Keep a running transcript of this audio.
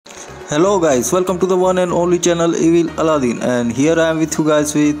Hello guys, welcome to the one and only channel Evil Aladdin, and here I am with you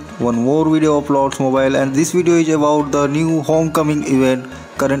guys with one more video of Lords Mobile, and this video is about the new homecoming event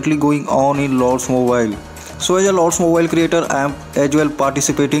currently going on in Lords Mobile. So as a Lords Mobile creator, I am as well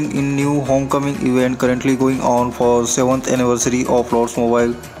participating in new homecoming event currently going on for 7th anniversary of Lords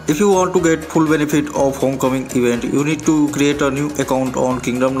Mobile. If you want to get full benefit of homecoming event, you need to create a new account on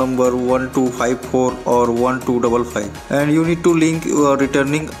kingdom number 1254 or 1255, and you need to link your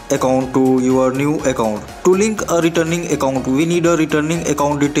returning account to your new account. To link a returning account, we need a returning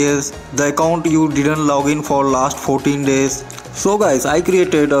account details, the account you didn't log in for last 14 days. So guys, I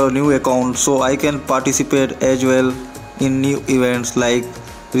created a new account so I can participate as well in new events like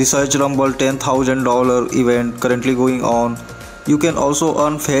Research Rumble $10,000 event currently going on. You can also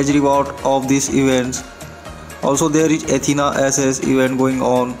earn Fetch reward of these events. Also there is Athena SS event going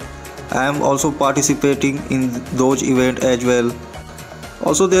on. I am also participating in those events as well.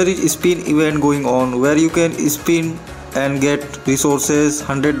 Also there is spin event going on where you can spin and get resources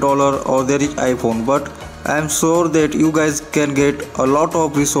 $100, or there is iPhone, but I am sure that you guys can get a lot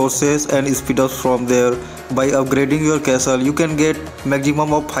of resources and speed ups from there by upgrading your castle. You can get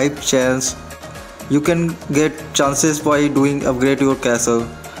maximum of 5 chance. You can get chances by doing upgrade your castle.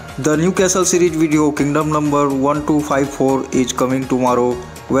 The new castle series video kingdom number 1254 is coming tomorrow,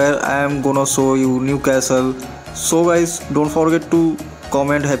 where I am gonna show you new castle. So guys, don't forget to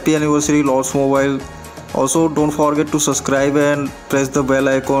comment happy anniversary Lords Mobile. Also don't forget to subscribe and press the bell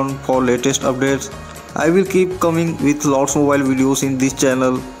icon for latest updates. I will keep coming with Lords Mobile videos in this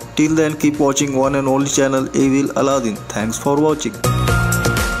channel. Till then, keep watching one and only channel Evil Aladdin. Thanks for watching.